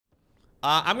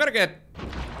I'm gonna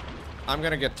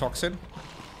get Toxin.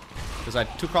 Because I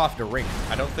took off the ring.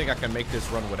 I don't think I can make this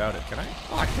run without it. Can I?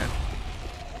 Oh, I can.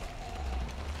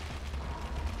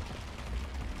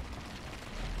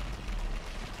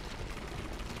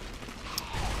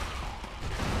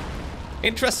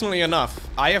 Interestingly enough,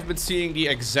 I have been seeing the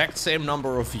exact same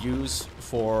number of views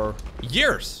for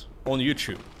years on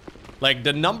YouTube. Like,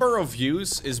 the number of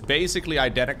views is basically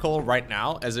identical right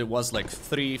now as it was like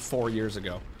 3-4 years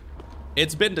ago.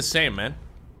 It's been the same, man.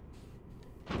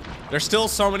 There's still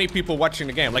so many people watching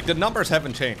the game. Like, the numbers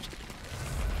haven't changed.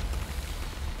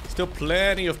 Still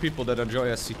plenty of people that enjoy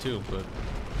SC2, but...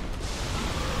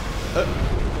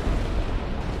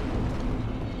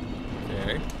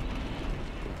 Okay.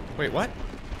 Wait, what?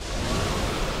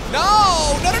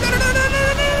 No! No, no, no, no, no, no,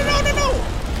 no, no, no, no, no!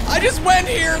 I just went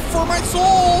here for my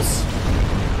souls!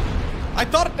 I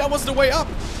thought that was the way up.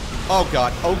 Oh,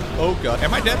 God. Oh, God.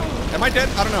 Am I dead? Am I dead?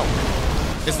 I don't know.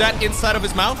 Is that inside of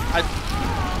his mouth?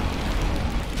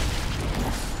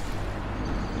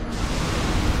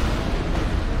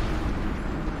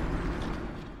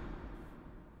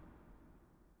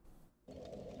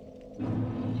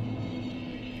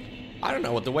 I don't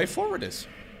know what the way forward is.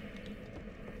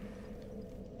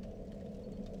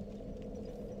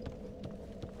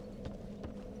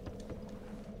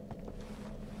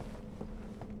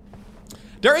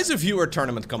 There is a viewer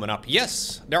tournament coming up.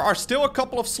 Yes, there are still a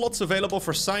couple of slots available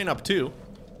for sign up too.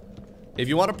 If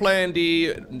you want to play in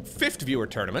the 5th viewer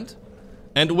tournament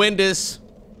and win this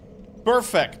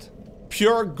perfect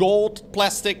pure gold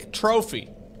plastic trophy.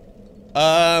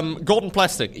 Golden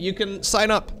plastic. You can sign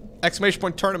up. Exclamation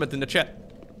point tournament in the chat.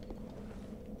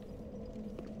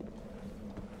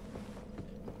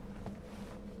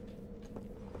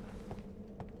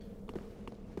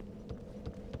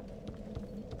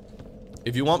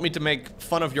 If you want me to make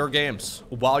fun of your games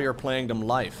while you're playing them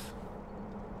live.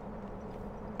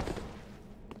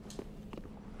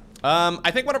 I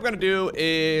think what I'm gonna do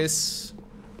is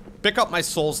pick up my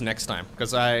souls next time,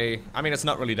 because I mean, it's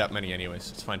not really that many anyways.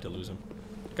 It's fine to lose them.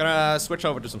 Gonna switch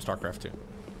over to some StarCraft too.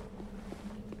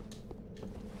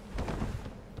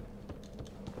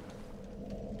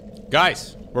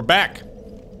 Guys, we're back.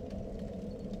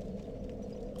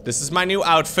 This is my new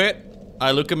outfit.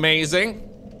 I look amazing.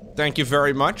 Thank you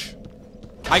very much.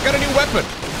 I got a new weapon.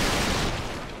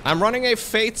 I'm running a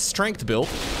Faith Strength build.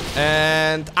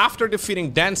 And after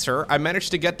defeating Dancer, I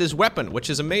managed to get this weapon, which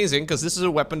is amazing, because this is a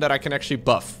weapon that I can actually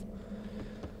buff.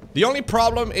 The only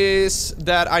problem is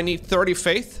that I need 30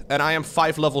 Faith, and I am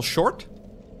 5 levels short.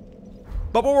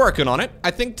 But we're working on it.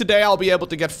 I think today I'll be able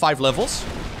to get 5 levels.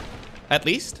 At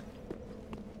least.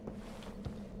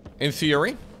 In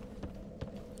theory.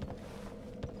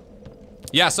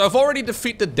 Yeah, so I've already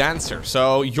defeated Dancer.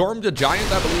 So Yorm the Giant,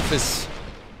 I believe, is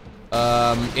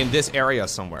in this area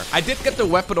somewhere. I did get the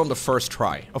weapon on the first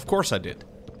try. Of course I did.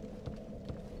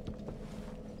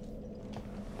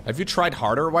 Have you tried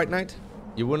harder, White Knight?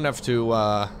 You wouldn't have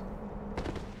to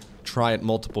try it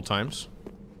multiple times.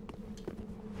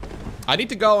 I need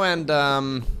to go and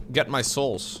get my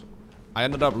souls. I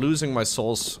ended up losing my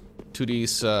souls to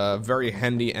these very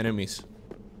handy enemies.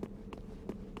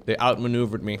 They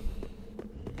outmaneuvered me.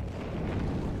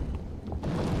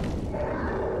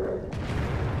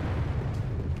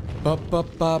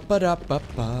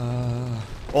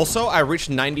 Also, I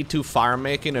reached 92 fire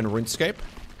making in RuneScape.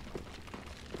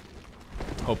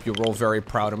 Hope you're all very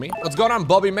proud of me. What's going on,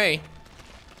 Bobby May?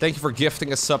 Thank you for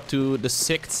gifting a sub to the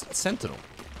 6th Sentinel.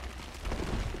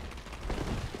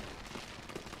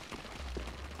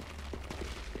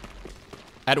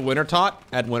 At Wintertot?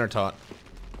 At Wintertot.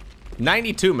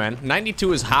 92, man.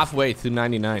 92 is halfway to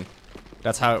 99.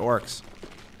 That's how it works.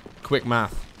 Quick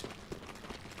math.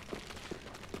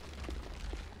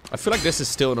 I feel like this is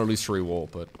still an illusory wall,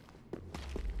 but...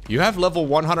 You have level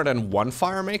 101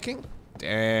 fire making?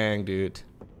 Dang, dude.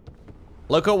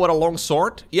 Lowko, what a long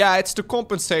sword? Yeah, it's to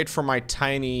compensate for my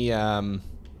tiny, I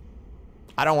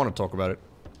don't want to talk about it.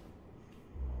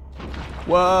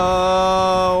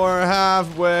 Whoa, we're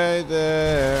halfway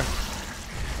there.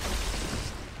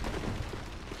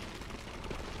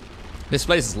 This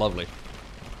place is lovely.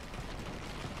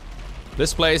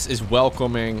 This place is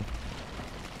welcoming.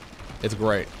 It's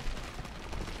great.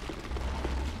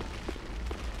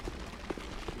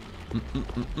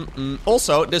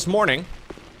 Also, this morning,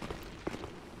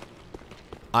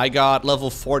 I got level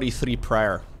 43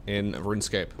 prayer in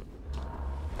RuneScape.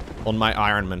 On my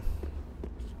Ironman.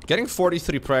 Getting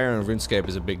 43 prayer in RuneScape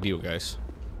is a big deal, guys.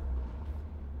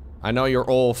 I know you're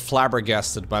all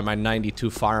flabbergasted by my 92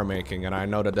 fire making, and I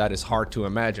know that that is hard to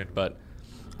imagine, but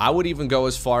I would even go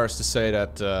as far as to say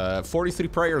that 43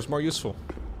 prayer is more useful.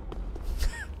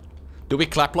 Do we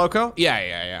clap, Lowko?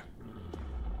 Yeah.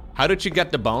 How did you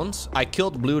get the bones? I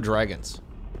killed blue dragons.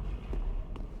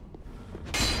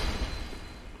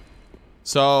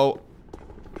 So,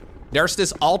 there's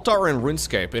this altar in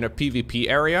RuneScape in a PvP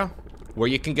area where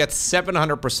you can get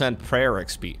 700% prayer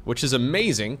XP, which is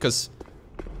amazing because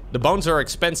the bones are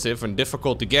expensive and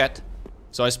difficult to get.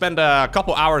 So I spent a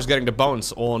couple hours getting the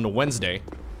bones on Wednesday.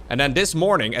 And then this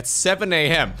morning at 7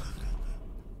 AM,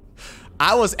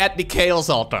 I was at the Chaos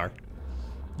altar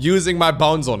using my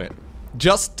bones on it.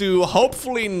 Just to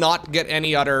hopefully not get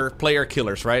any other player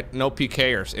killers, right? No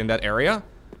PKers in that area.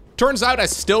 Turns out I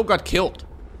still got killed.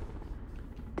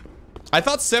 I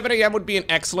thought 7 AM would be an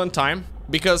excellent time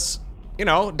because, you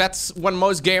know, that's when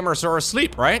most gamers are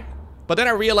asleep, right? But then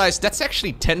I realized that's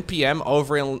actually 10 PM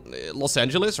over in Los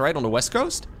Angeles, right? On the West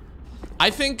Coast. I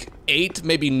think 8,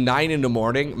 maybe 9 in the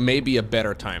morning may be a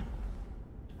better time.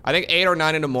 I think 8 or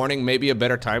 9 in the morning may be a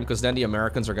better time because then the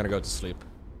Americans are gonna go to sleep.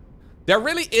 There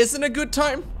really isn't a good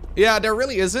time. Yeah, there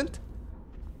really isn't.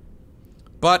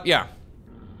 But yeah.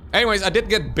 Anyways, I did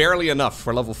get barely enough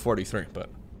for level 43, but...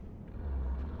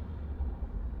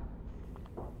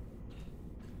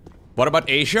 What about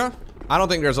Asia? I don't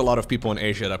think there's a lot of people in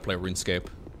Asia that play RuneScape.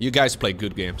 You guys play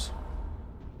good games.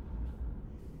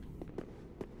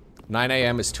 9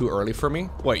 AM is too early for me?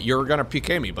 Wait, you're gonna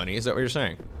PK me, Bunny? Is that what you're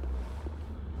saying?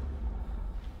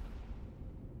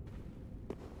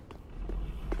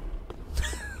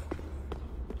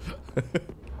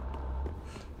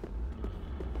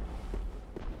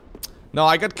 No,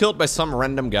 I got killed by some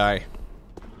random guy.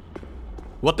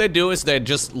 What they do is they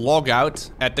just log out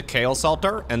at the Chaos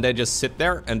altar and they just sit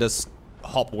there and just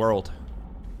hop world.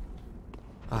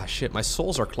 Ah shit, my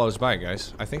souls are close by,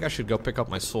 guys. I think I should go pick up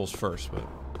my souls first, but...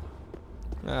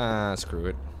 Ah, screw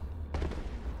it.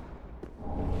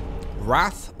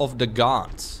 Wrath of the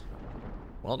Gods.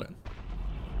 Well then.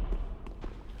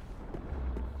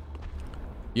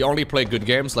 You only play good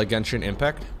games like Genshin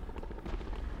Impact?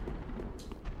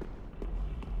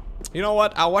 You know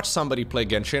what? I watched somebody play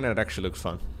Genshin and it actually looked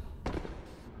fun.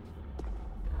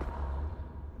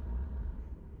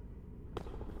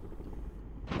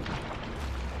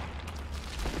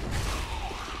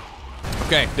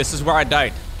 Okay, this is where I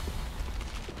died.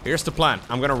 Here's the plan.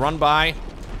 I'm gonna run by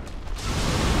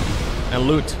and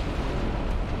loot.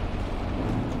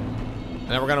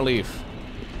 And then we're gonna leave.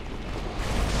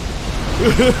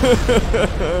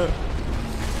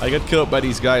 I got killed by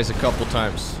these guys a couple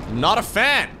times. Not a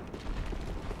fan!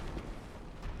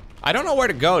 I don't know where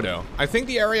to go though. I think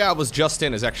the area I was just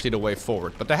in is actually the way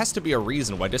forward, but there has to be a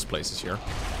reason why this place is here.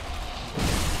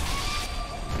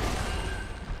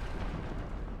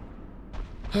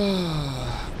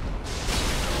 Oh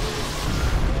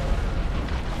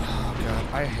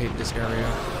god, I hate this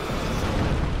area.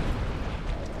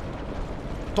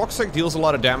 Toxic deals a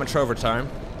lot of damage over time.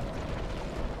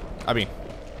 I mean,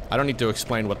 I don't need to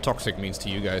explain what toxic means to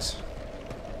you guys.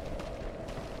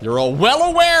 You're all well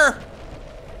aware!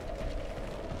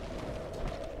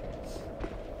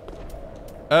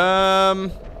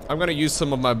 I'm gonna use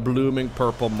some of my blooming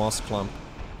purple moss clump.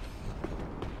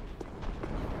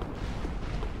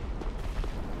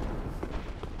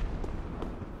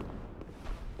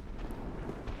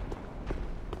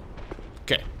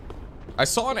 Okay. I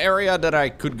saw an area that I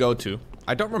could go to.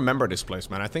 I don't remember this place,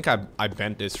 man. I think I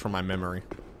bent this from my memory.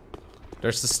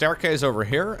 There's the staircase over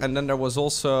here, and then there was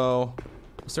also...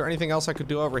 Is there anything else I could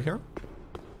do over here?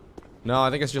 No, I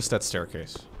think it's just that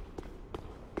staircase.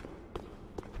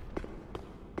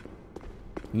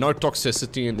 No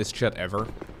toxicity in this chat ever.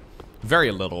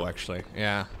 Very little, actually.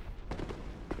 Yeah.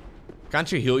 Can't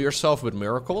you heal yourself with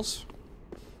miracles?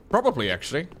 Probably,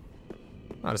 actually.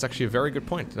 Oh, that's actually a very good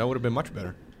point. That would have been much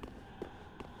better.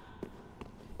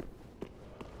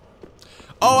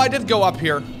 Oh, I did go up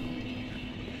here.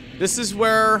 This is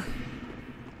where...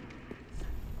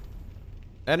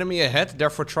 Enemy ahead,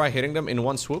 therefore try hitting them in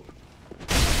one swoop.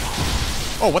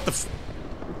 Oh, what the f...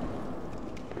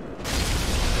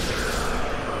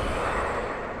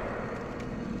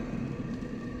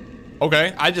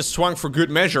 Okay, I just swung for good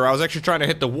measure. I was actually trying to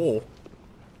hit the wall.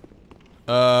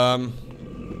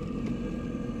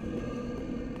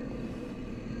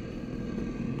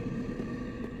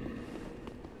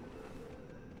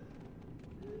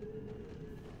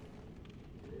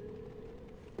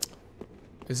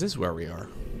 Is this where we are?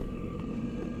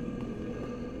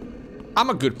 I'm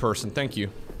a good person, thank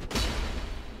you.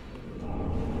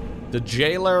 The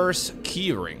Jailer's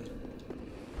Keyring.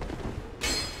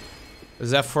 Is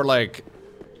that for, like,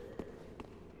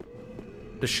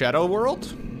 the Shadow World?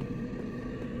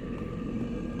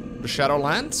 The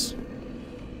Shadowlands?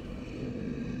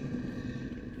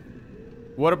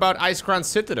 What about Ice Crown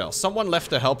Citadel? Someone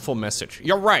left a helpful message.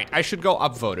 You're right, I should go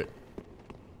upvote it.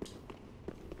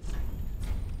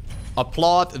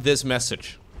 Applaud this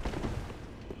message.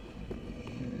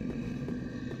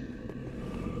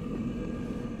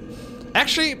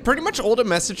 Actually, pretty much all the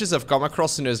messages I've come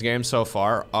across in this game so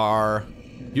far are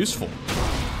useful.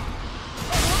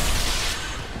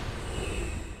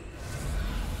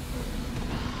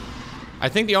 I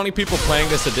think the only people playing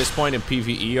this at this point in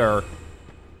PvE are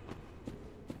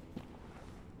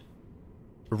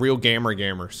real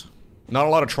gamers. Not a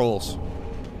lot of trolls.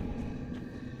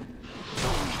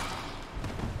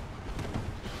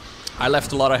 I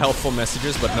left a lot of helpful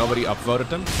messages, but nobody upvoted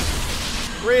them.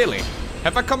 Really?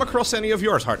 Have I come across any of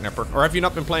yours, Heartnapper? Or have you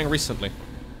not been playing recently?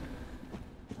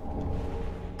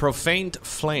 Profaned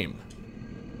Flame.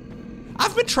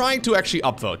 I've been trying to actually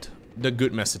upvote the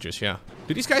good messages, yeah.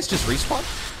 Do these guys just respawn?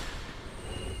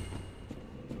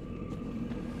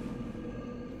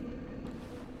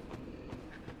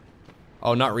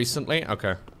 Oh, not recently?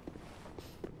 Okay.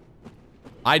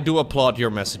 I do applaud your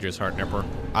messages, Heartnapper.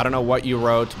 I don't know what you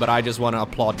wrote, but I just want to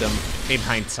applaud them in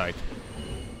hindsight.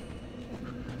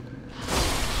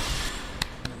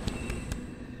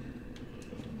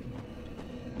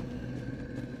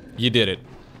 You did it.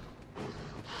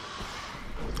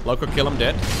 Lowko, kill him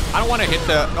dead. I don't want to hit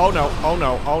the... Oh no, oh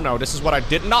no, oh no. This is what I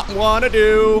did not want to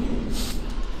do.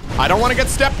 I don't want to get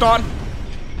stepped on.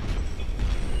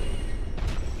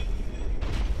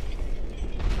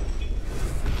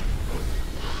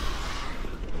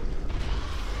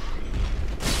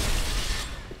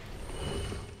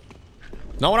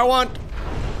 Not what I want.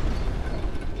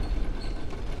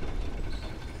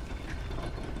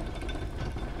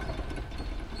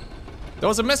 There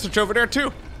was a message over there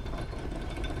too.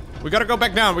 We gotta go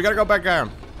back down. We gotta go back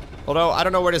down. Although, I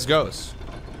don't know where this goes.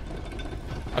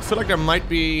 I feel like there might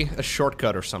be a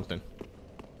shortcut or something.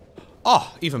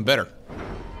 Oh, even better.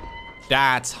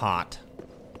 That's hot.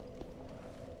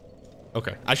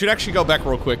 Okay, I should actually go back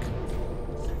real quick.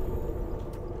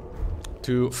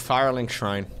 To Firelink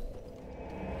Shrine.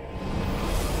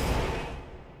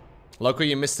 Lowko,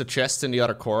 you missed the chest in the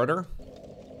other corridor.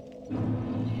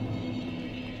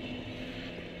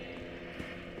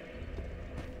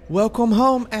 Welcome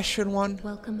home, Ashen One.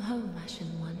 Welcome home,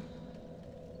 Ashen One.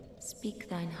 Speak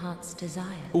thine heart's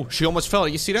desire. Ooh, she almost fell.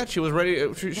 You see that? She was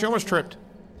ready. She almost tripped.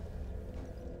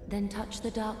 Then touch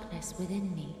the darkness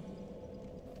within me.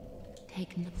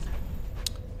 Take the...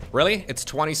 Really? It's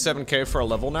 27k for a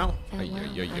level now?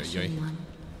 Farewell, Ashen One.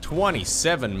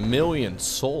 27 million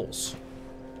souls.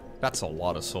 That's a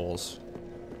lot of souls.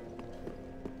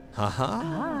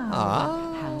 Haha.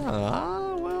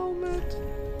 Well met.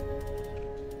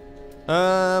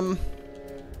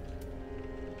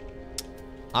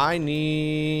 I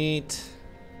need...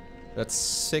 That's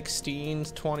 16,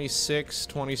 26,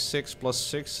 26 plus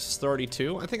 6 is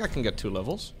 32. I think I can get 2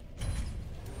 levels.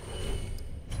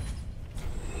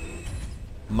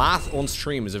 Math on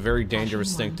stream is a very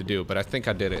dangerous thing to do, but I think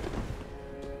I did it.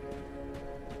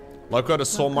 Lowko, the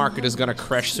soul market is gonna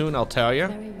crash soon, I'll tell you.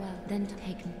 Very well, then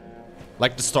take...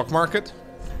 Like the stock market.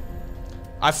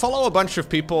 I follow a bunch of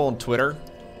people on Twitter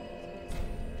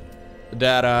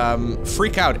that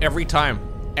freak out every time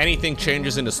anything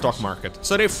changes in the stock market.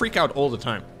 So they freak out all the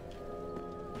time.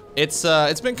 It's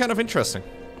been kind of interesting.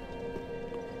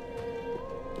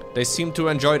 They seem to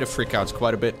enjoy the freakouts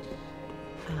quite a bit.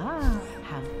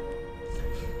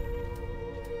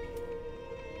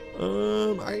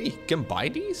 I can buy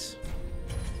these?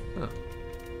 Huh.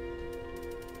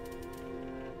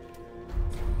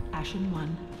 Ashen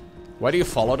One. Why do you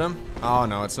follow them? Oh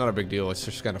no, it's not a big deal. It's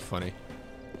just kind of funny.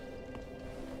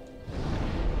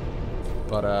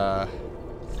 But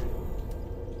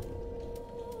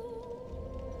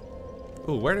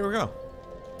ooh, where did we go?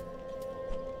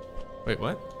 Wait,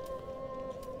 what?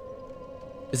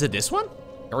 Is it this one?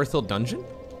 Ariandel Dungeon?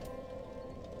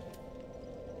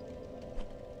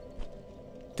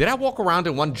 Did I walk around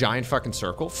in one giant fucking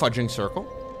circle? Fudging circle?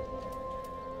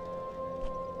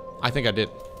 I think I did.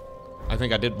 I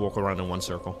think I did walk around in one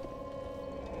circle.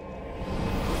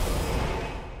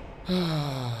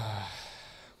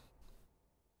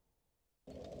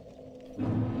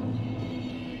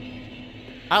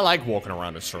 I like walking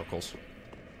around in circles.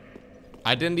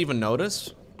 I didn't even notice.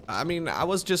 I mean, I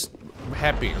was just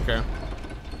happy, okay?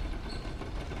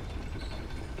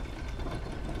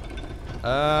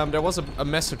 There was a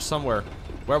message somewhere.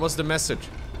 Where was the message?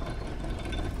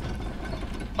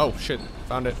 Oh, shit.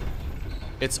 Found it.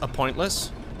 It's a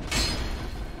pointless.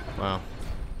 Wow.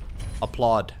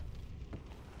 Applaud.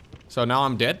 So now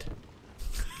I'm dead?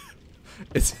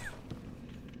 It's...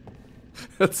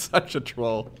 That's such a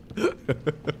troll.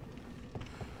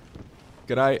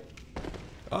 Could I?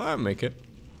 Oh, I make it.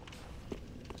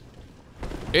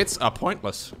 It's a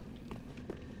pointless.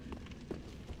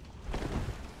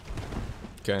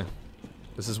 Okay.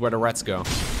 This is where the rats go.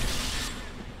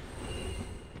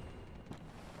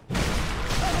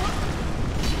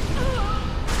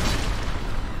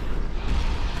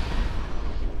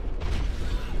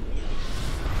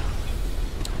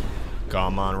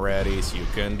 Come on, Reddies, you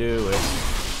can do it.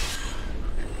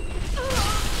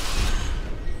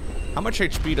 How much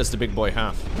HP does the big boy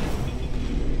have?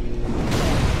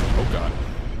 Oh god.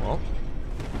 Well,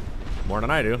 more than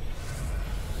I do.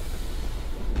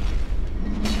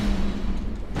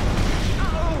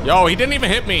 Yo, he didn't even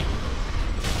hit me.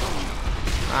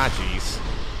 Ah, jeez.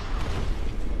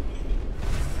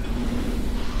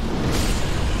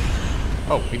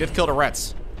 Oh, he did kill the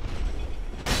rats.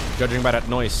 Judging by that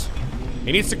noise.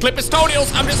 He needs to clip his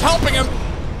toenails. I'm just helping him.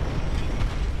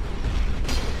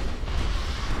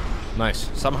 Nice.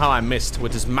 Somehow I missed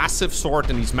with his massive sword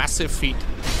and these massive feet.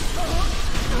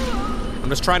 I'm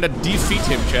just trying to defeat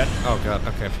him, chat. Oh god.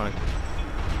 Okay, fine.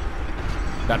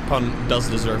 That pun does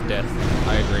deserve death.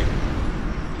 I agree.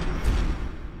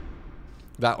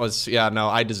 That was... Yeah, no,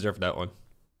 I deserve that one.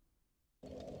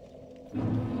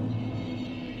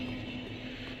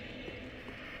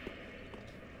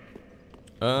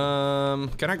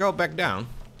 Can I go back down?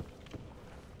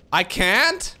 I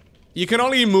can't? You can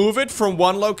only move it from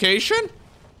one location?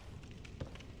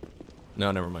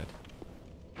 No, never mind.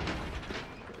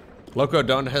 Lowko,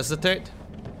 don't hesitate.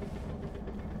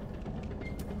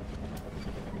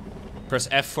 Press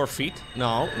F for feet.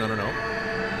 No.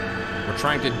 We're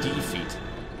trying to defeat.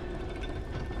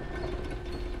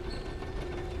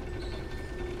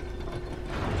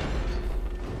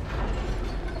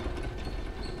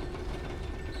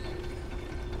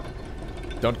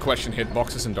 Don't question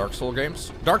hitboxes in Dark Souls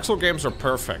games. Dark Souls games are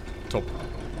perfect. Top.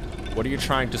 What are you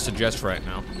trying to suggest right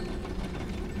now?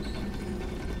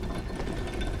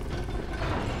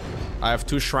 I have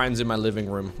 2 shrines in my living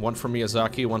room. One for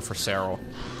Miyazaki, one for Sero.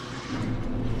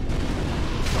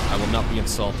 I will not be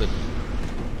insulted.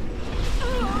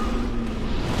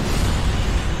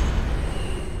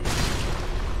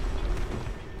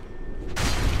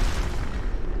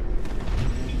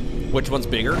 Which one's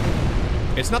bigger?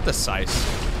 It's not the size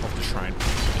of the shrine.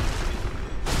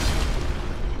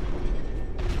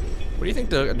 What do you think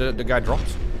the guy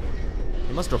dropped?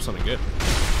 He must drop something good.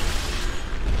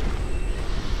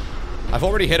 I've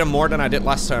already hit him more than I did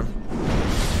last time.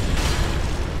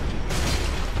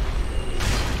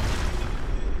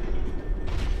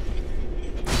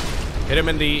 Hit him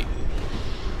in the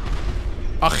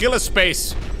Achilles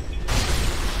space.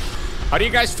 How do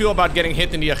you guys feel about getting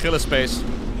hit in the Achilles space?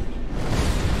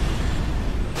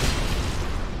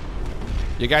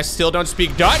 You guys still don't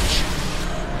speak Dutch?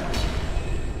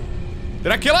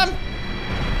 Did I kill him?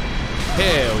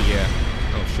 Hell yeah.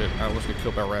 Oh shit, I almost got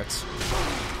killed by rats.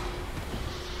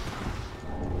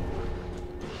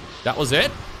 That was it?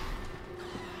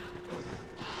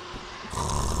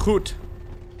 Goed.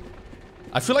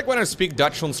 I feel like when I speak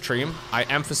Dutch on stream, I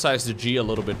emphasize the G a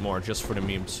little bit more, just for the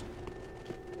memes.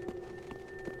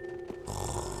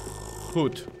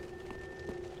 Goed.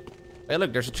 Hey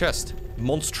look, there's a chest.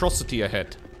 Monstrosity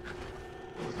ahead.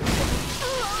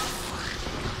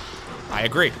 I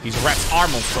agree, these rats are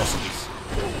monstrosities.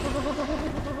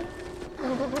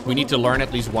 We need to learn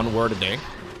at least 1 word a day.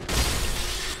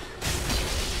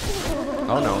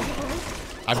 Oh no.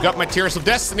 I've got my Tears of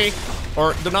Destiny,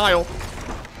 or Denial,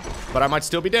 but I might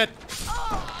still be dead.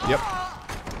 Yep.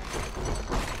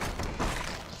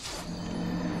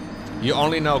 You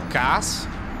only know kaas?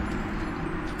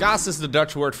 Kaas is the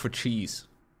Dutch word for cheese.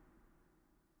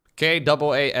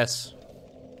 K-A-A-S.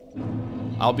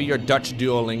 I'll be your Dutch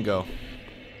Duolingo.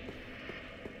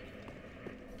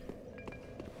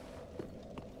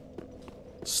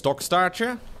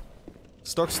 Stokstaartje?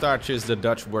 Stokstaartje is the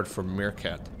Dutch word for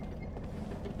meerkat.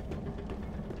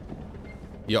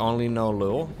 You only know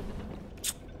lul?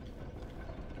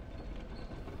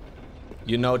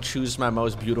 You know choose my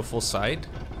most beautiful side?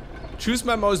 Choose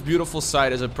my most beautiful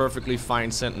side is a perfectly fine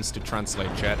sentence to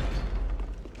translate, chat.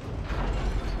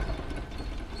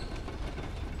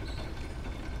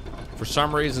 For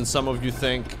some reason, some of you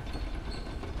think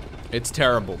it's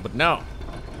terrible, but no.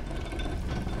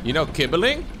 You know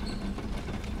kibbeling?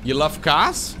 You love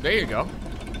kaas? There you go.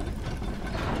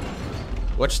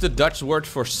 What's the Dutch word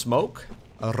for smoke?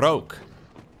 Rook.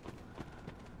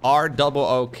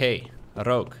 R-O-O-K.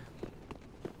 Rook.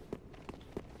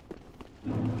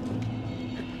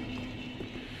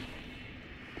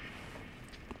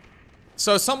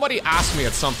 So somebody asked me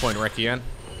at some point, Rekian,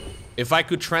 if I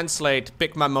could translate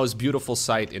 "pick my most beautiful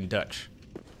sight" in Dutch.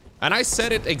 And I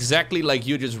said it exactly like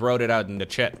you just wrote it out in the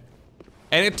chat.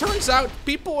 And it turns out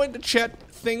people in the chat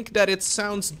think that it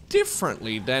sounds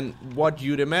differently than what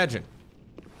you'd imagine.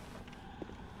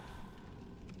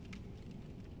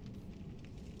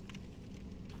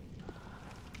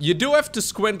 You do have to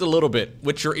squint a little bit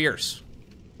with your ears.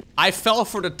 I fell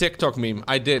for the TikTok meme.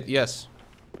 I did, yes.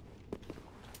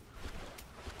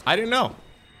 I didn't know.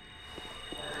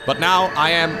 But now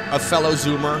I am a fellow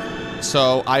Zoomer,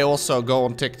 so I also go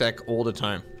on TikTok all the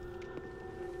time.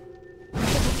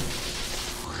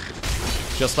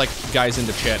 Just like guys in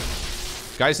the chat.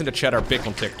 Guys in the chat are big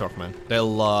on TikTok, man. They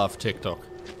love TikTok.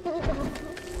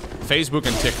 Facebook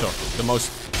and TikTok, the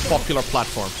most popular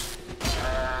platforms.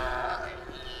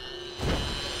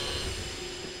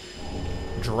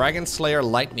 Dragon Slayer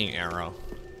lightning arrow.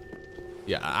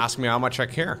 Yeah, ask me how much I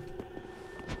care.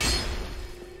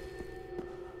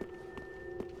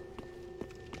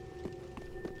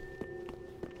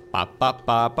 I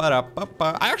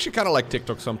actually kind of like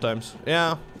TikTok sometimes.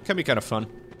 Yeah, it can be kind of fun.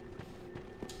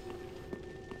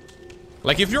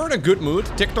 Like, if you're in a good mood,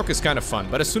 TikTok is kind of fun.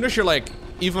 But as soon as you're, like,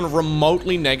 even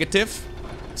remotely negative,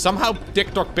 somehow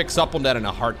TikTok picks up on that in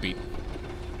a heartbeat.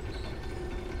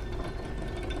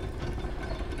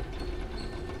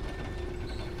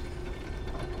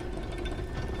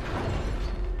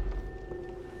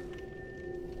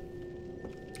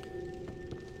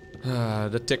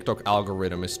 The TikTok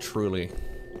algorithm is truly,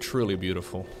 truly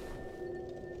beautiful.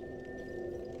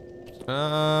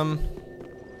 I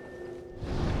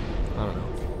don't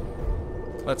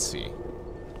know. Let's see.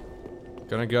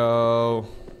 Gonna go.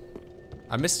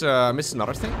 I missed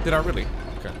another thing. Did I really?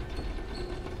 Okay.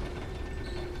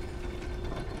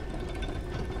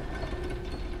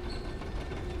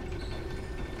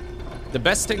 The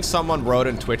best thing someone wrote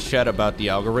in Twitch chat about the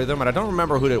algorithm, and I don't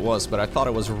remember who it was, but I thought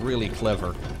it was really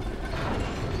clever.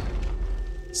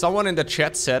 Someone in the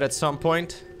chat said at some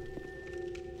point,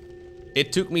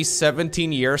 "It took me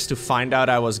 17 years to find out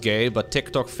I was gay, but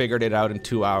TikTok figured it out in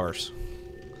 2 hours."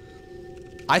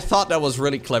 I thought that was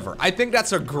really clever. I think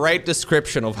that's a great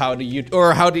description of how the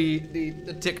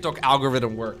TikTok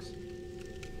algorithm works.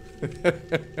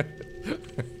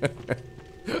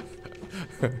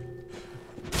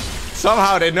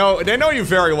 Somehow they know you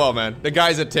very well, man. The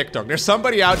guys at TikTok. There's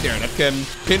somebody out there that can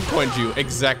pinpoint you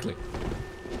exactly.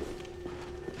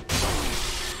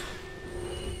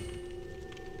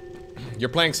 You're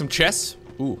playing some chess?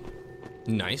 Ooh,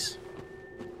 nice.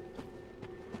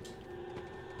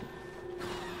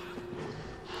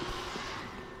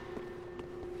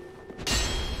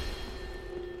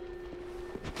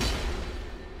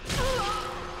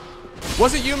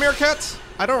 Was it you, Meerkat?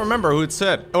 I don't remember who it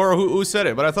said, or who said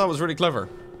it, but I thought it was really clever.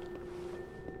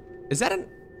 Is that an...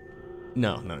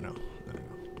 No.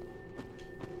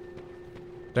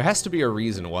 There has to be a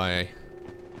reason why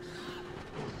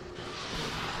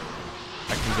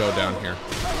I can go down here.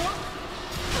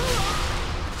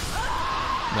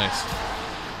 Nice.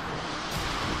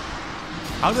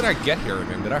 How did I get here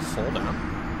again? Did I fall down?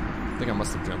 I think I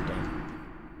must have jumped down.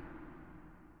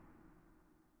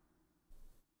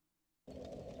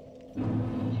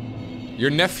 Your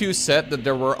nephew said that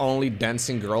there were only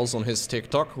dancing girls on his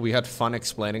TikTok. We had fun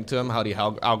explaining to him how the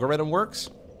algorithm works.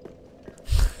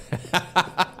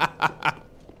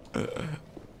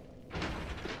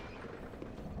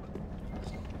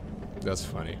 That's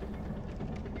funny.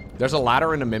 There's a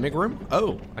ladder in the mimic room?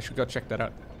 Oh, I should go check that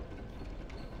out.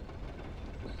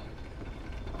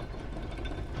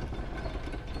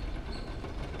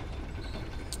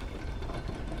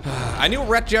 I knew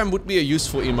Red Jam would be a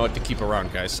useful emote to keep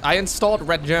around, guys. I installed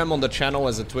Red Jam on the channel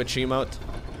as a Twitch emote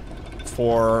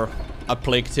for A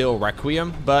Plague Tale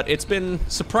Requiem, but it's been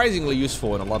surprisingly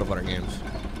useful in a lot of other games.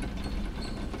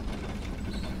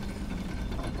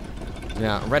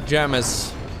 Yeah, Red Jam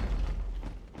has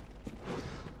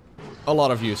a lot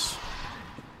of use.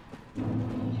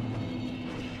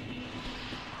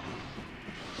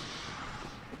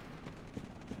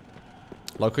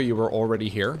 Lowko, you were already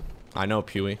here? I know,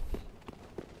 Pewee.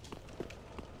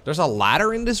 There's a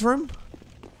ladder in this room?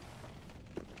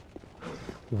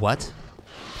 What?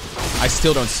 I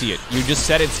still don't see it. You just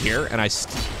said it's here, and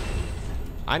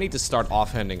I need to start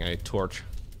offhanding a torch.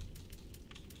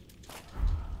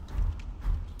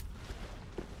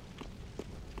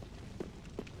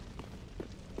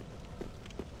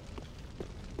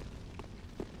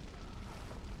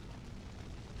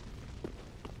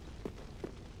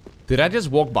 Did I just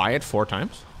walk by it 4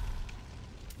 times?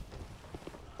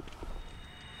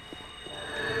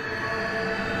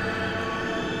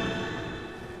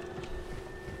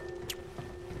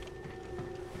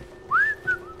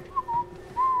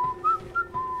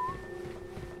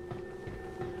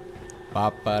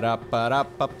 Ba ba da ba da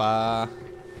ba ba.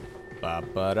 Ba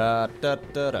ba da da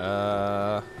da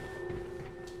da.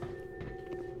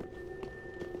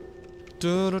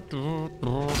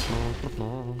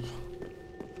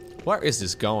 Where is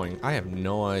this going? I have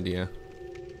no idea.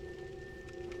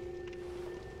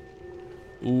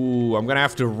 Ooh, I'm gonna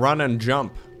have to run and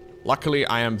jump. Luckily,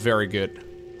 I am very good.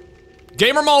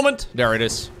 Gamer moment! There it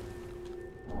is.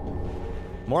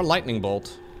 More lightning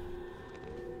bolt.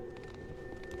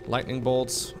 Lightning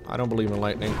bolts. I don't believe in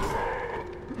lightning.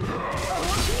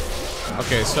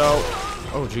 Okay, so...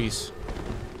 Oh, jeez.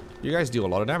 You guys do a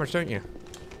lot of damage, don't you?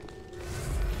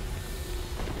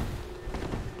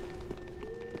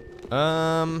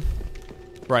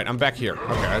 Right, I'm back here.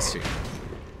 Okay, I see.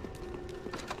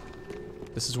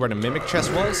 This is where the mimic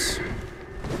chest was.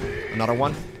 Another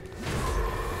one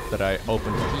that I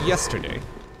opened yesterday.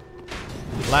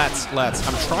 Lads,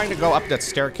 I'm trying to go up that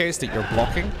staircase that you're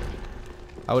blocking.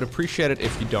 I would appreciate it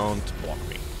if you don't block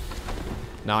me.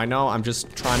 Now, I know I'm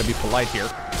just trying to be polite here.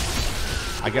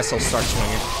 I guess I'll start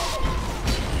swinging.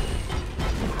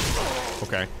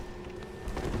 Okay.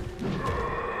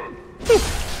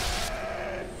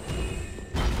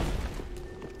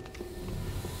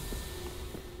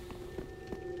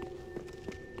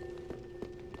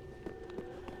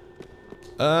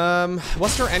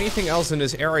 Was there anything else in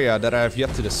this area that I have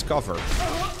yet to discover?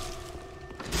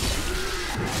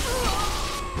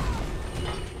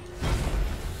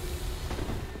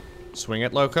 Swing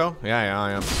it, Lowko? Yeah,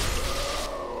 I am.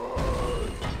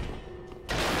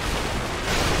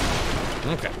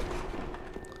 Okay.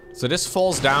 So this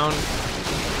falls down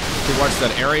towards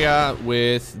that area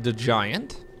with the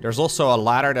giant. There's also a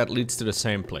ladder that leads to the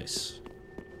same place.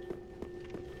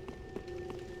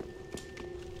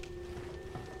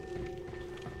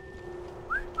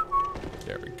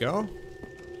 There we go.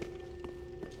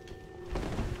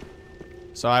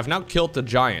 So I've now killed the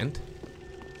giant.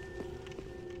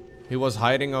 He was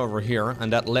hiding over here,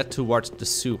 and that led towards the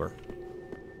sewer.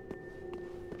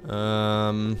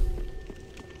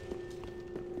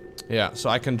 Yeah, so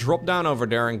I can drop down over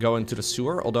there and go into the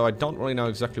sewer, although I don't really know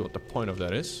exactly what the point of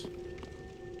that is.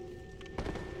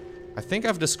 I think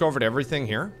I've discovered everything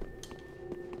here.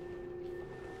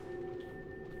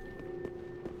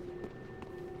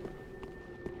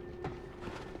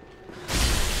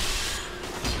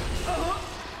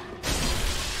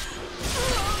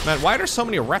 Man, why are there so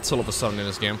many rats all of a sudden in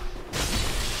this game?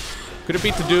 Could it be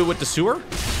to do with the sewer?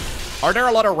 Are there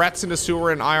a lot of rats in the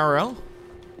sewer in IRL?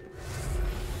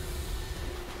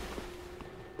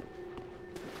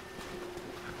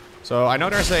 So I know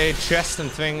there's a chest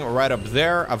and thing right up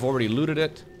there. I've already looted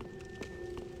it.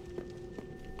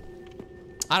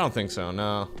 I don't think so,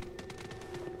 no.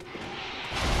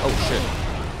 Oh shit.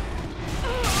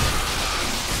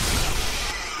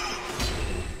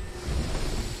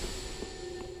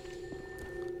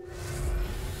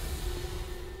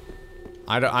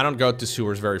 I don't go to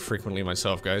sewers very frequently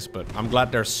myself, guys, but I'm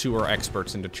glad there's sewer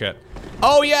experts in the chat.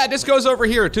 Oh yeah, this goes over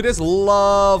here to this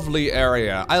lovely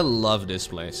area. I love this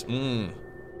place.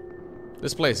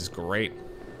 This place is great.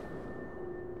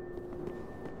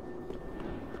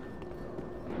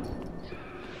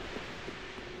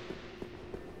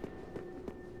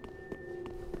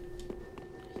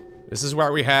 This is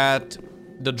where we had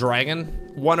the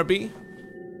dragon wannabe,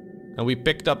 and we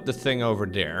picked up the thing over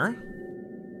there.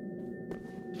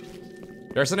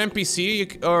 There's an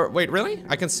NPC, or wait, really?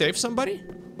 I can save somebody?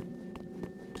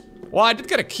 Well, I did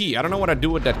get a key. I don't know what I do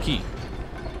with that key.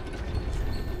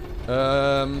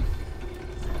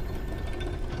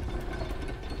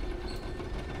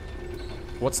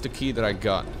 What's the key that I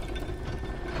got?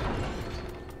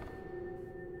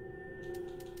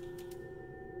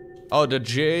 Oh, the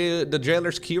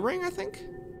jailer's key ring, I think?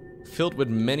 Filled with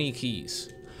many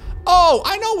keys. Oh,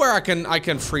 I know where I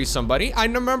can free somebody. I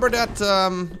remember that,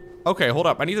 okay, hold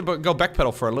up. I need to go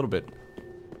backpedal for a little bit.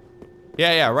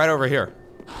 Yeah, right over here.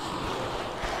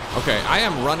 Okay, I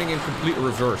am running in complete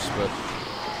reverse, but...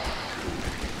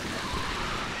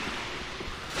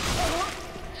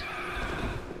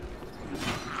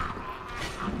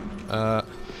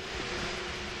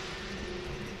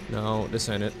 No, this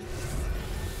ain't it.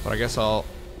 But I guess I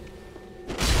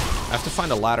have to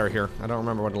find a ladder here. I don't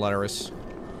remember what the ladder is.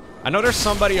 I know there's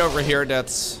somebody over here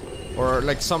that's... Or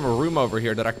like some room over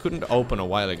here that I couldn't open a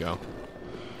while ago.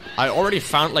 I already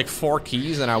found like 4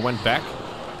 keys and I went back.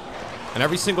 And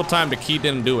every single time the key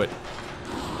didn't do it.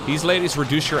 These ladies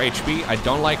reduce your HP. I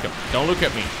don't like them. Don't look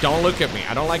at me. Don't look at me.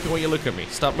 I don't like it when you look at me.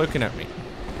 Stop looking at me.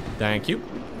 Thank you.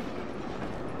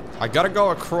 I gotta go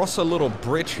across a little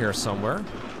bridge here somewhere.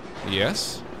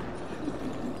 Yes.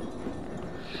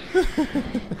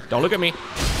 Don't look at me.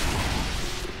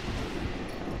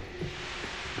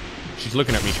 She's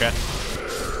looking at me, chat.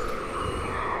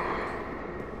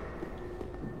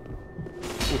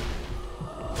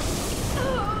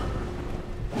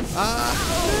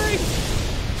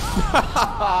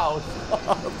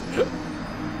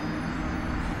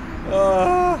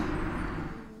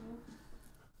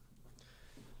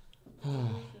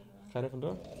 Ga je er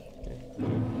vandoor? Okay.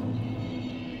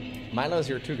 Milo's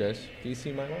here too, guys. Do you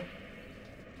see Milo?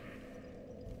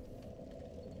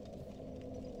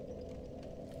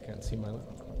 Can't see Milo.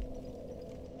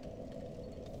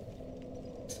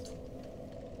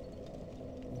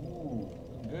 Ooh,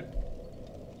 good.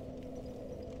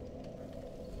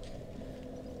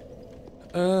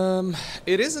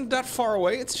 It isn't that far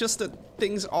away. It's just that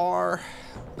things are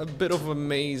a bit of a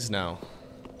maze now.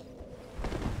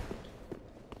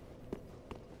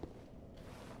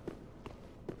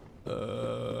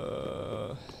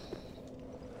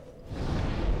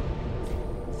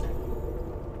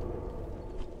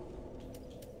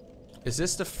 Is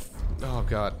this the oh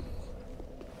god.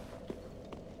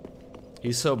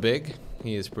 He's so big.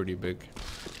 He is pretty big.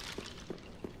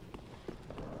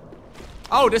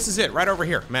 Oh, this is it, right over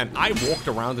here. Man, I walked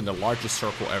around in the largest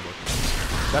circle ever.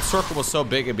 That circle was so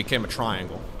big it became a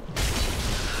triangle.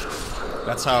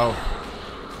 That's how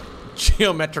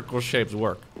geometrical shapes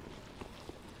work.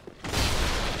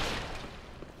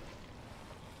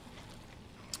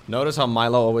 Notice how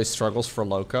Milo always struggles for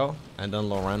Lowko, and then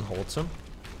Loren holds him.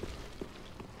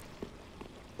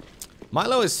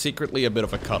 Milo is secretly a bit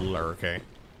of a cuddler, okay?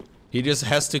 He just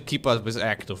has to keep up his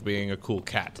act of being a cool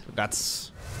cat.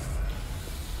 That's...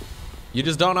 You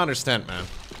just don't understand, man.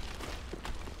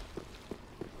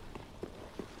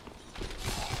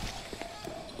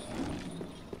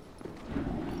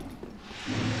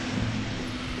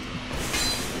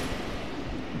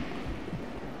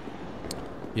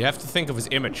 You have to think of his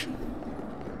image.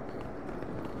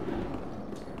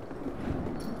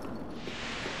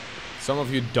 Some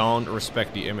of you don't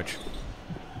respect the image.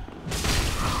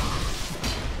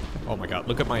 Oh my god,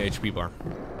 look at my HP bar.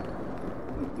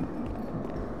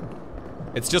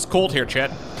 It's just cold here,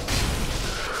 chat.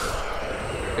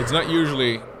 It's not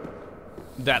usually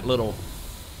that little.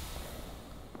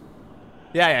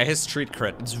 Yeah, his street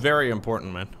cred. It's very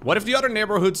important, man. What if the other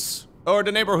neighborhoods, or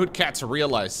the neighborhood cats,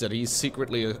 realize that he's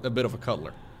secretly a bit of a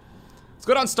cuddler? Let's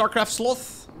go down StarCraft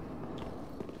Sloth.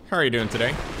 How are you doing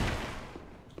today?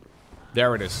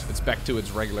 There it is. It's back to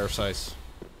its regular size.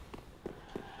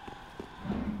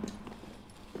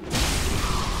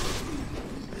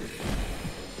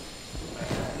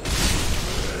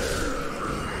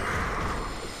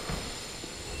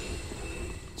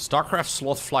 StarCraft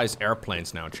Sloth flies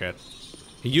airplanes now, chat.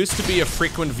 He used to be a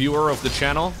frequent viewer of the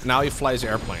channel, now he flies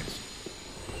airplanes.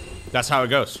 That's how it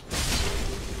goes.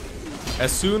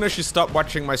 As soon as you stop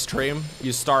watching my stream,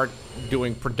 you start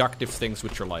doing productive things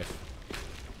with your life.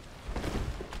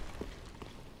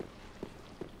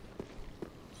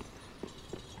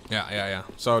 Yeah.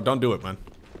 So don't do it, man.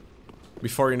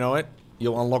 Before you know it,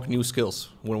 you'll unlock new skills.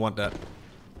 Wouldn't want that.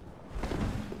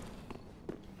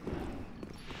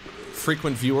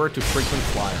 Frequent viewer to frequent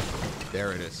flyer.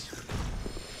 There it is.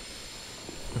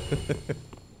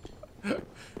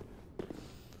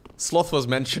 Sloth was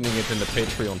mentioning it in the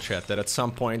Patreon chat that at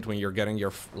some point when you're getting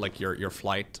your your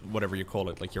flight, whatever you call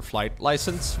it, like your flight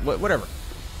license, whatever.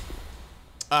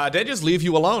 They just leave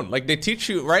you alone. Like, they teach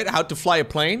you, right, how to fly a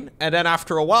plane, and then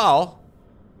after a while,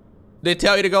 they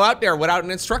tell you to go out there without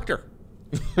an instructor.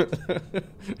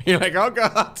 You're like, oh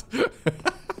god.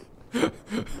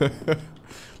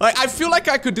 Like, I feel like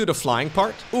I could do the flying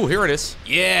part. Ooh, here it is.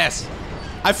 Yes!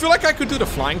 I feel like I could do the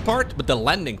flying part, but the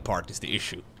landing part is the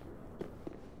issue.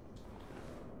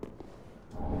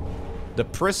 The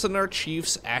prisoner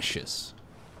chief's ashes.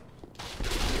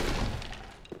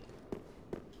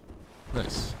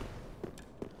 Nice.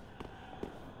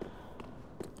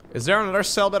 Is there another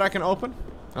cell that I can open?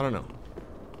 I don't know.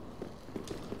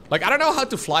 Like, I don't know how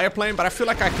to fly a plane, but I feel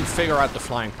like I could figure out the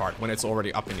flying part when it's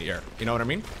already up in the air. You know what I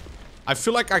mean? I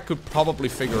feel like I could probably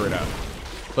figure it out.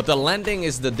 But the landing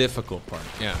is the difficult part,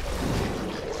 yeah.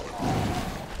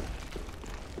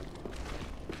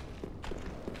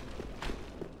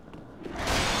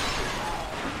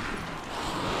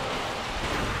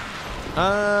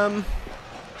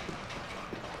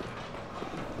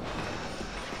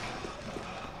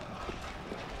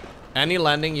 Any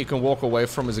landing you can walk away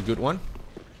from is a good one.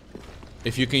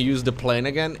 If you can use the plane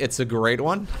again, it's a great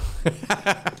one.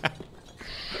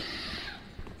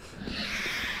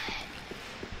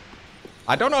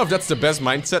 I don't know if that's the best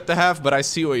mindset to have, but I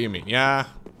see what you mean. Yeah.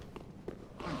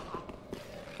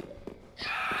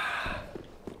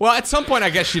 Well, at some point, I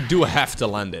guess you do have to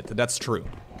land it. That's true.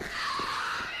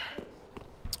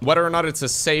 Whether or not it's a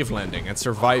safe landing and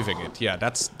surviving it, yeah,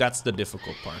 that's the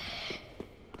difficult part.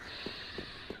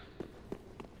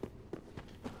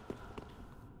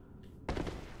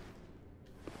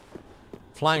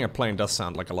 Flying a plane does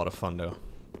sound like a lot of fun, though.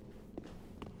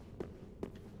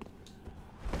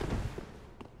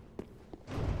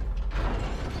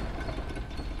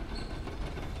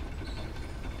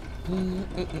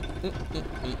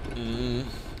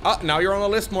 Ah, now you're on the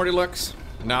list, Morty Lux.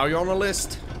 Now you're on the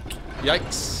list.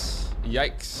 Yikes.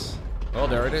 Yikes. Oh,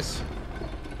 there it is.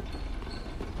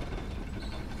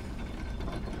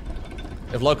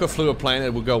 If Lowko flew a plane,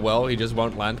 it would go well. He just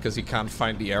won't land because he can't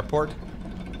find the airport.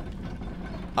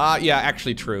 Yeah,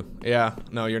 actually true. Yeah,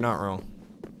 no, you're not wrong.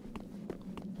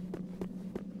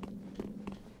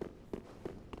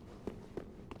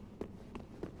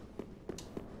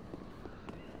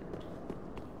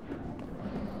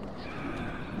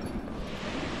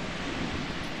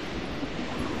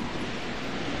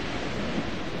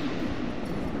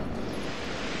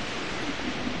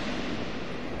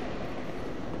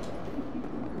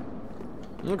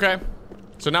 Okay,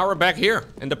 so now we're back here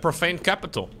in the profane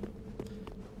capital.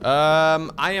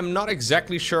 I am not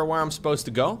exactly sure where I'm supposed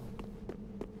to go,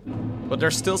 but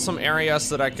there's still some areas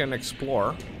that I can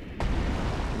explore.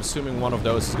 I'm assuming one of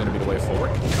those is going to be the way forward.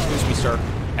 Excuse me, sir.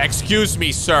 Excuse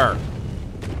me, sir.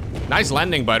 Nice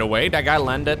landing, by the way. That guy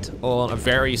landed on a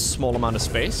very small amount of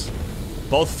space.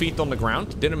 Both feet on the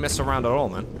ground. Didn't mess around at all,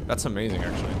 man. That's amazing,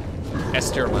 actually.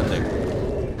 S-tier landing.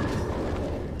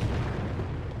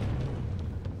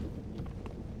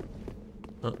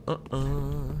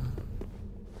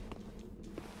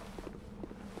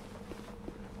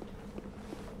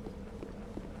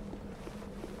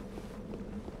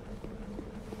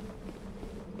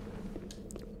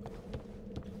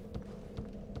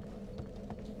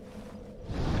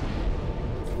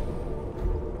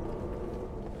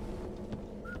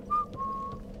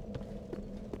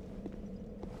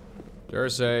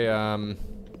 There's a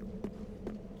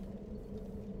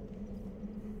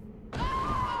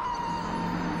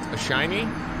shiny,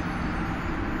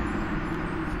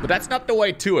 but that's not the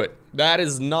way to it. That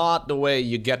is not the way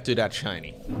you get to that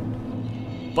shiny.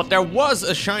 But there was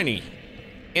a shiny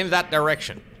in that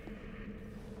direction.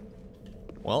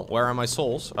 Well, where are my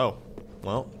souls? Oh,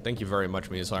 well, thank you very much,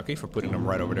 Miyazaki, for putting them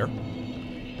right over there.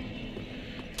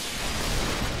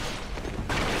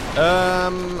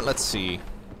 Let's see.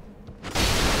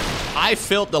 I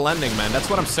failed the landing, man. That's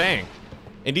what I'm saying.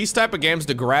 In these type of games,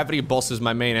 the gravity boss is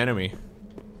my main enemy.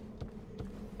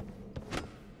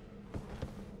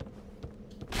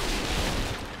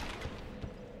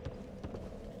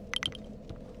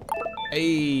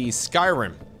 Hey,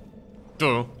 Skyrim.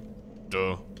 Duh.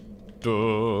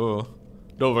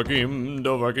 Dovakim,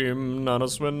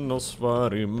 nanaswen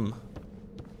nosvarim.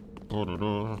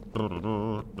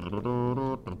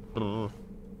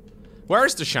 Where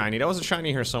is the shiny? That was a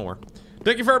shiny here somewhere.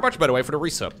 Thank you very much, by the way, for the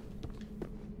resub.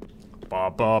 I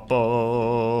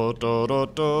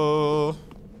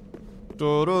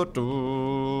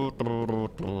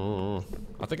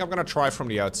think I'm gonna try from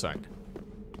the outside.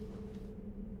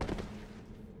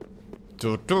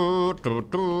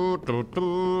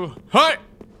 Hi!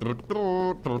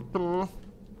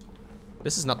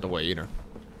 This is not the way either.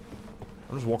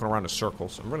 I'm just walking around in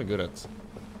circles. I'm really good at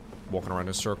walking around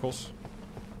in circles.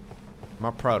 I'm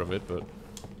not proud of it, but...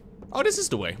 Oh, this is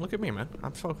the way. Look at me, man.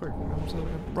 I'm so quick.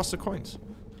 Rusted coins.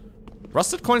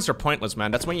 Rusted coins are pointless,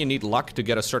 man. That's when you need luck to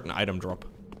get a certain item drop.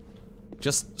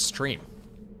 Just stream.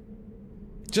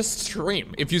 Just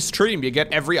stream. If you stream, you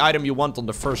get every item you want on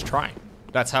the first try.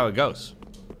 That's how it goes.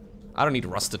 I don't need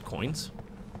rusted coins.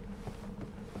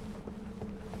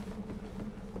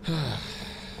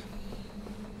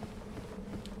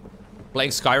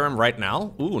 Playing Skyrim right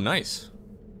now? Ooh, nice.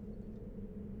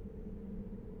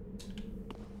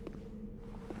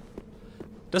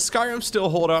 Does Skyrim still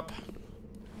hold up?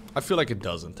 I feel like it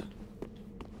doesn't.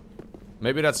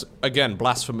 Maybe that's, again,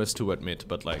 blasphemous to admit,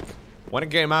 but like, when it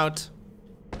came out,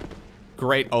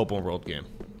 great open world game.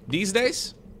 These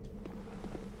days?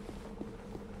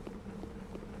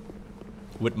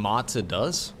 With mods it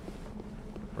does?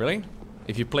 Really?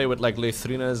 If you play with like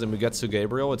Leithrinas and Mugetsu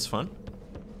Gabriel, it's fun?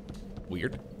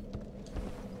 Weird.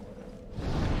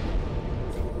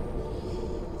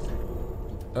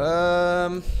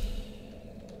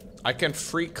 I can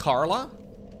free Carla?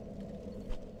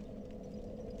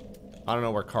 I don't know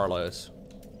where Carla is.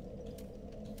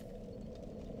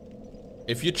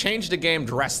 If you change the game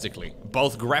drastically,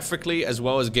 both graphically as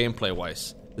well as gameplay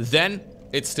wise, then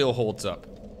it still holds up.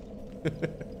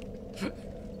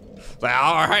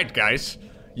 Well, alright guys,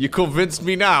 you convinced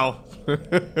me now.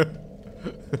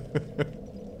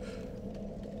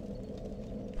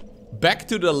 Back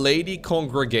to the lady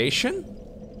congregation?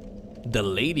 The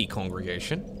lady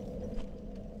congregation?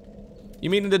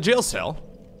 You mean in the jail cell?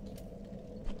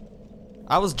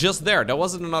 I was just there. There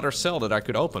wasn't another cell that I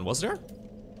could open, was there?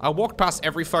 I walked past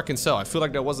every fucking cell. I feel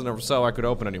like there wasn't a cell I could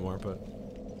open anymore, but...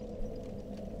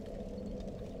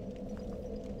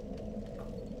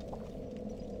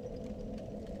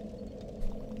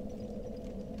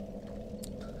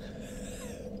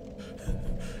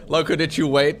 Lowko, did you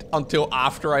wait until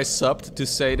after I subbed to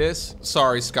say this?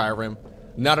 Sorry, Skyrim.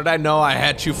 Now that I know I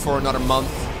had you for another month,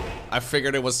 I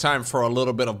figured it was time for a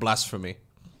little bit of blasphemy.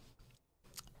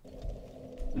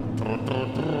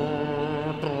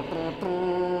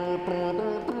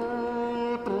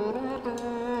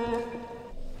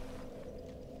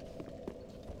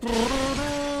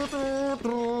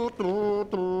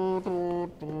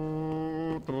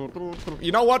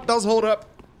 You know what does hold up?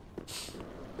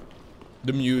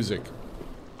 The music.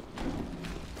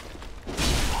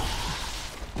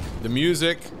 The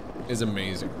music is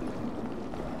amazing.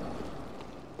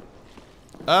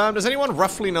 Does anyone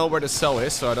roughly know where the cell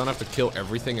is so I don't have to kill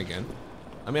everything again?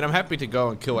 I mean, I'm happy to go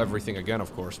and kill everything again,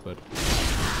 of course, but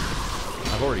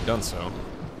I've already done so.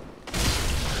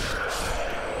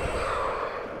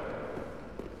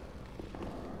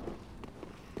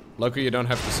 Lowko, you don't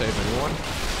have to save anyone?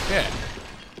 Yeah.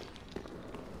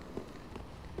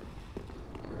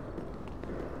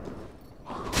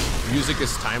 Music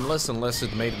is timeless unless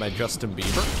it's made by Justin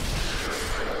Bieber.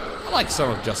 I like some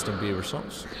of Justin Bieber's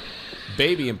songs.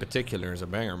 Baby in particular is a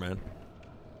banger, man.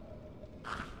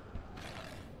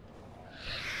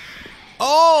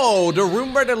 Oh, the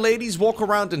room where the ladies walk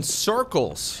around in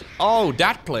circles. Oh,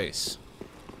 that place.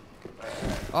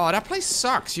 Oh, that place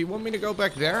sucks. You want me to go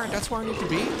back there? That's where I need to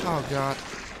be? Oh, God.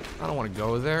 I don't want to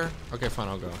go there. Okay, fine,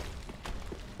 I'll go.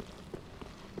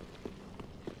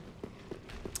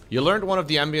 You learned one of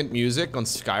the ambient music on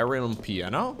Skyrim on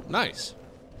piano? Nice.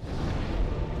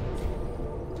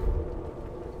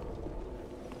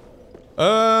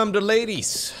 The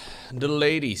ladies. The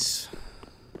ladies.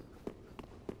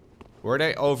 Were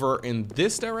they over in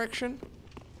this direction?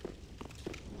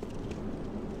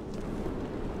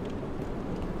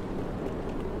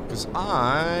 Because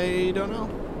I don't know.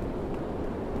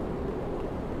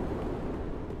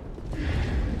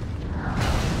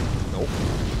 Nope.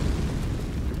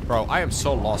 Bro, I am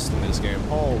so lost in this game.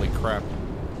 Holy crap.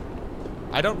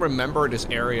 I don't remember this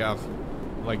area,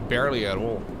 like, barely at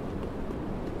all.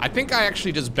 I think I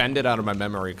actually just banned it out of my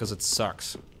memory because it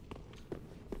sucks.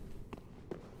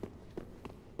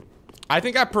 I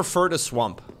think I prefer the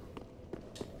swamp.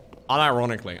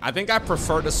 Unironically. I think I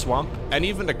prefer the swamp and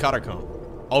even the catacomb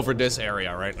over this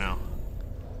area right now.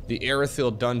 The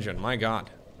Ariandel dungeon, my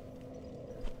god.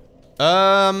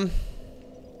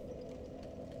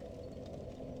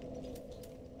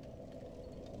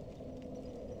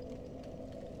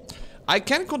 I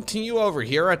can continue over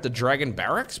here at the Dragon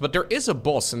Barracks, but there is a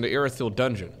boss in the Ariandel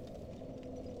dungeon.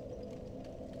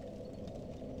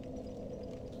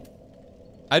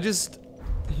 I just...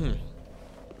 I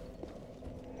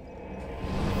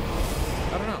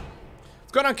don't know.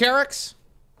 What's going on, Carrix?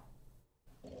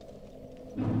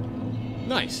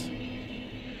 Nice.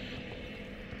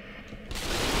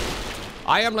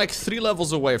 I am like 3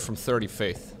 levels away from 30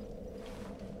 faith.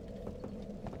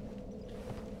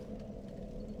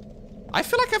 I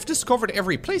feel like I've discovered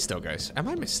every place though, guys. Am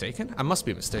I mistaken? I must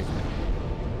be mistaken.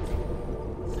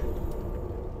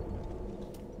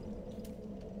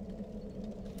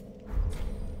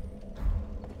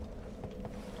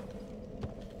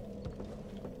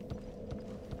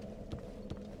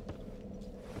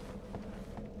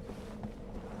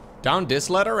 Down this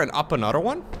ladder and up another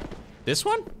one? This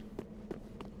one?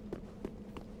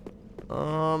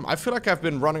 I feel like I've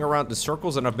been running around in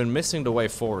circles and I've been missing the way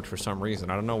forward for some reason.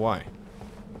 I don't know why.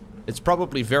 It's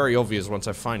probably very obvious once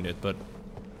I find it, but...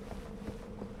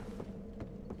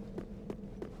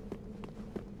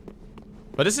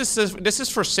 But this is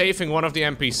for saving one of the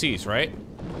NPCs, right?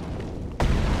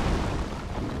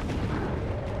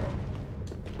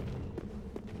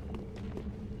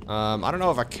 I don't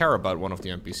know if I care about one of the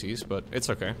NPCs, but it's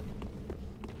okay.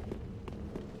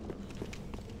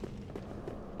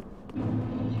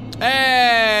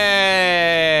 Hey!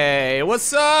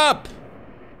 What's up?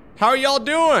 How are y'all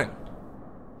doing?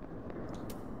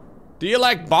 Do you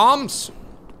like bombs?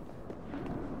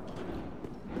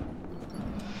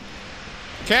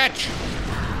 Catch!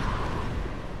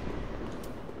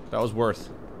 That was worth.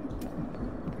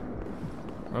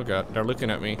 Oh god, they're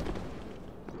looking at me.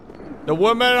 The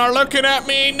women are looking at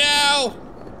me now!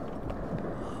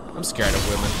 I'm scared of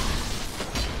women.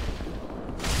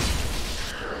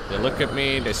 They look at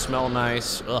me, they smell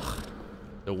nice. Ugh.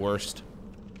 The worst.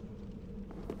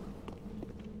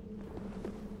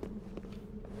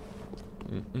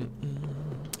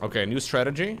 Okay, new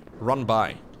strategy. Run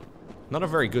by. Not a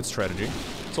very good strategy.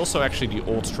 It's also actually the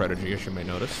old strategy, as you may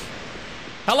notice.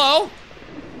 Hello?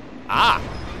 Ah.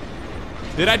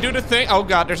 Did I do the thing? Oh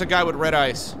god, there's a guy with red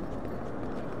eyes.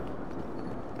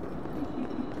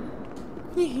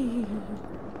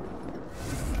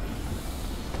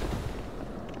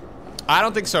 I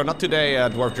don't think so. Not today,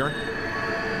 Dwarf Jern.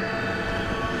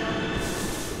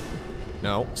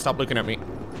 No, stop looking at me.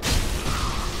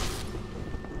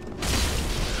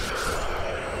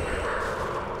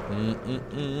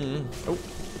 Oh.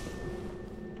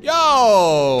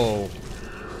 Yo!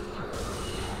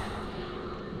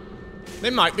 They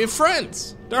might be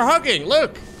friends. They're hugging,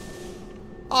 look.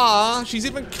 Ah, she's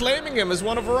even claiming him as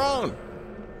one of her own.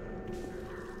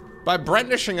 By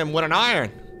brandishing him with an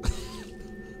iron.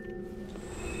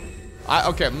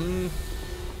 Okay,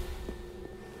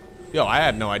 Yo, I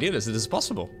had no idea this is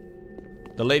possible.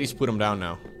 The ladies put him down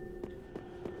now.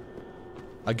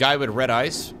 A guy with red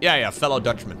eyes? Yeah, fellow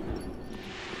Dutchman.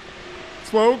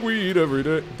 Smoke weed every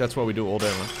day. That's what we do all day,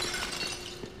 man.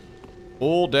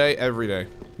 All day, every day.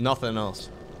 Nothing else.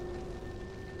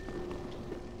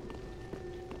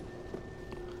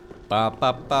 Ba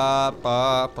ba ba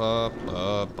ba ba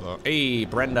ba ba. Hey,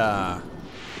 Brenda.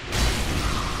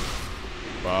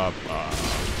 Ba ba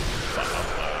ba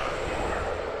ba.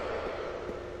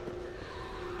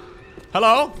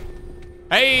 Hello?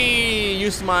 Hey,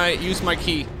 use my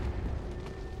key.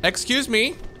 Excuse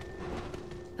me?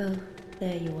 Oh,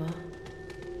 there you are.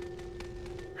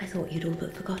 I thought you'd all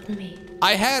but forgotten me.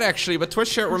 I had actually, but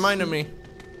Twitch chat reminded me.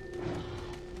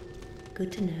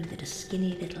 Good to know that a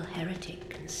skinny little heretic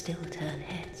can still turn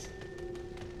heads.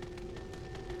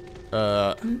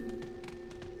 Oh,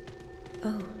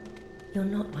 you're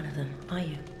not one of them, are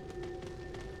you?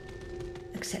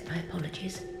 Accept my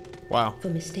apologies. Wow. For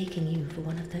mistaking you for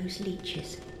one of those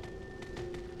leeches.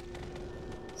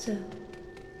 So,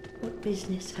 what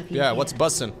business have you here? Yeah, what's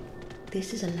bussin'?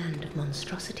 This is a land of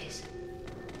monstrosities.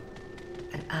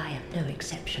 And I am no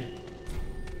exception.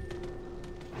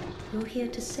 You're here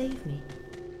to save me.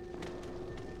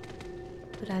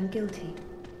 But I'm guilty.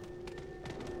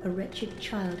 A wretched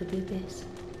child of the abyss.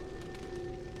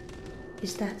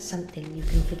 Is that something you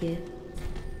can forgive?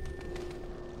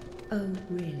 Oh,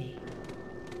 really?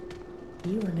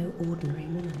 You are no ordinary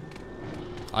woman.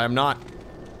 I am not.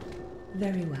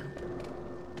 Very well.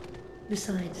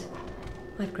 Besides,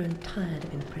 I've grown tired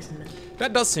of imprisonment.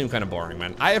 That does seem kind of boring,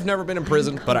 man. I have never been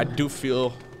imprisoned, but I do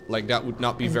feel like that would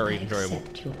not be very enjoyable.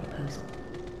 Accept your proposal.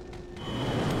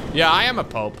 Yeah, I am a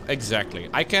pope. Exactly.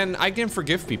 I can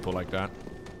forgive people like that.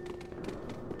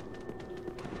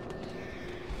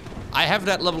 I have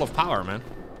that level of power, man.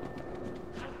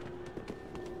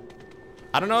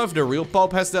 I don't know if the real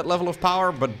pope has that level of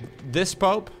power, but this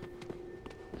pope,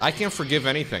 I can forgive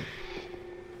anything.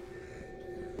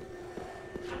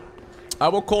 I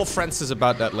will call Francis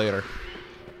about that later.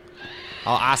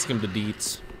 I'll ask him the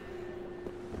deeds.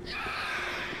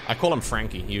 I call him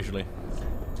Frankie, usually.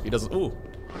 He doesn't. Ooh.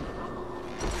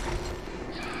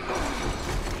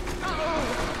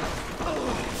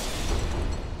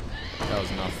 That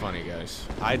was not funny, guys.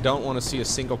 I don't want to see a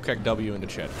single KW in the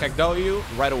chat. KW,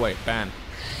 right away. Ban.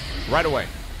 Right away.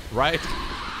 Right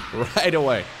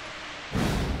away.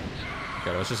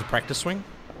 Okay, that was just a practice swing.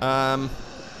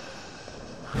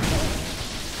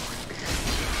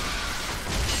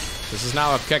 This is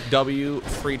now a KW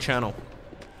free channel.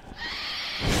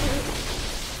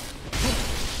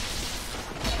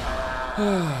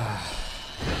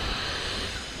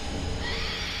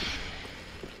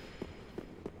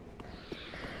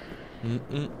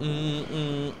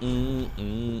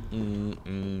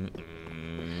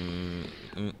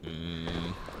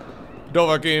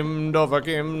 Dovakim,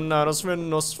 naras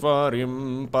vinnos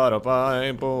farim,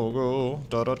 parapai pogo,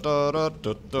 da da da da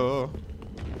da da.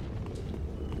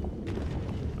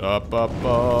 Da ba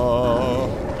ba,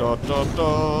 da da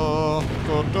da,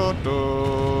 da da da,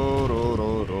 do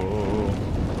do do.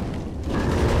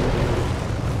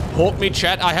 Hold me,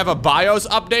 chat. I have a BIOS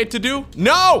update to do.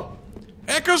 No!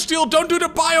 Echo Steel, don't do the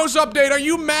BIOS update. Are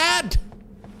you mad?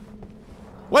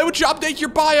 Why would you update your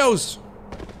BIOS?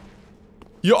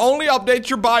 You only update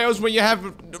your BIOS when you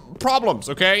have problems,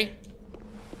 okay?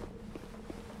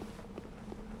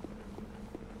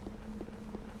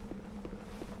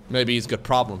 Maybe he's got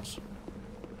problems.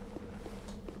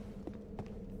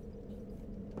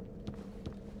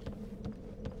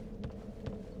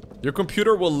 Your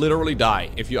computer will literally die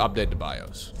if you update the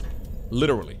BIOS.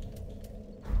 Literally.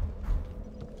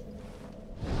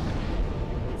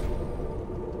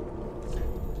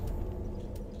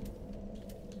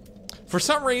 For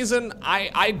some reason,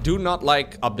 I do not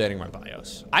like updating my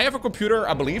BIOS. I have a computer,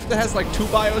 I believe, that has like 2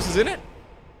 BIOSes in it.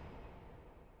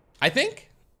 I think.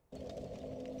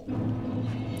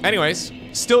 Anyways,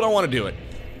 still don't want to do it.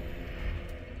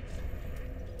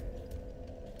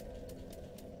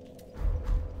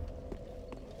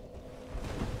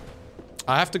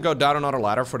 I have to go down another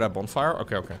ladder for that bonfire?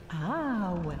 Okay, okay.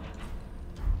 Ah, well.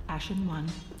 Ashen 1.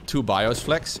 2 BIOS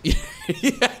flex?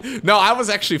 Yeah. No, I was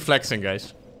actually flexing,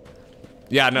 guys.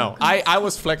 Yeah, no, I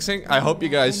was flexing. I hope you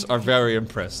guys are very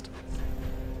impressed.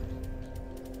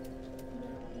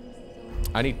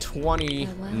 I need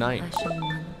 29.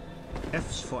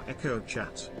 F's for echo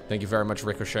chat. Thank you very much,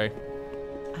 Ricochet.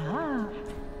 Ah,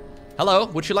 Hello,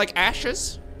 would you like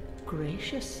ashes?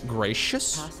 gracious.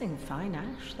 Gracious? Passing fine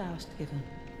ash thou'st given.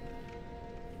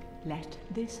 Let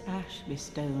this ash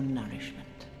bestow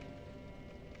nourishment.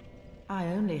 I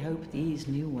only hope these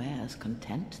new wares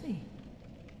content thee.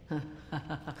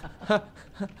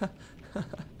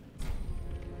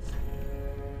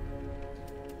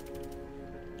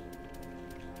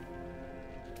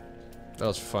 That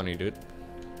was funny, dude.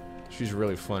 She's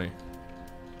really funny.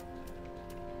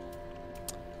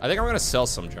 I think I'm gonna sell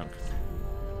some junk.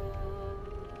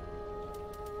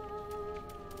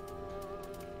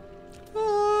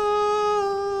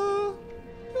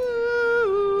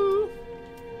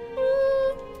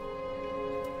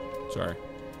 Sorry.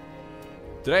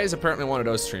 Today is apparently one of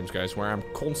those streams, guys, where I'm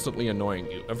constantly annoying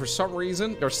you. And for some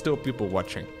reason, there's still people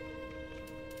watching.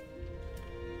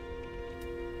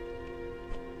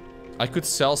 I could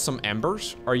sell some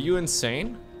embers. Are you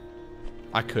insane?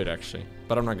 I could, actually.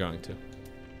 But I'm not going to.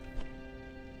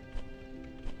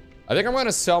 I think I'm going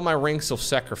to sell my rings of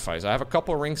sacrifice. I have a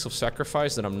couple rings of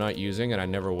sacrifice that I'm not using, and I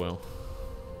never will.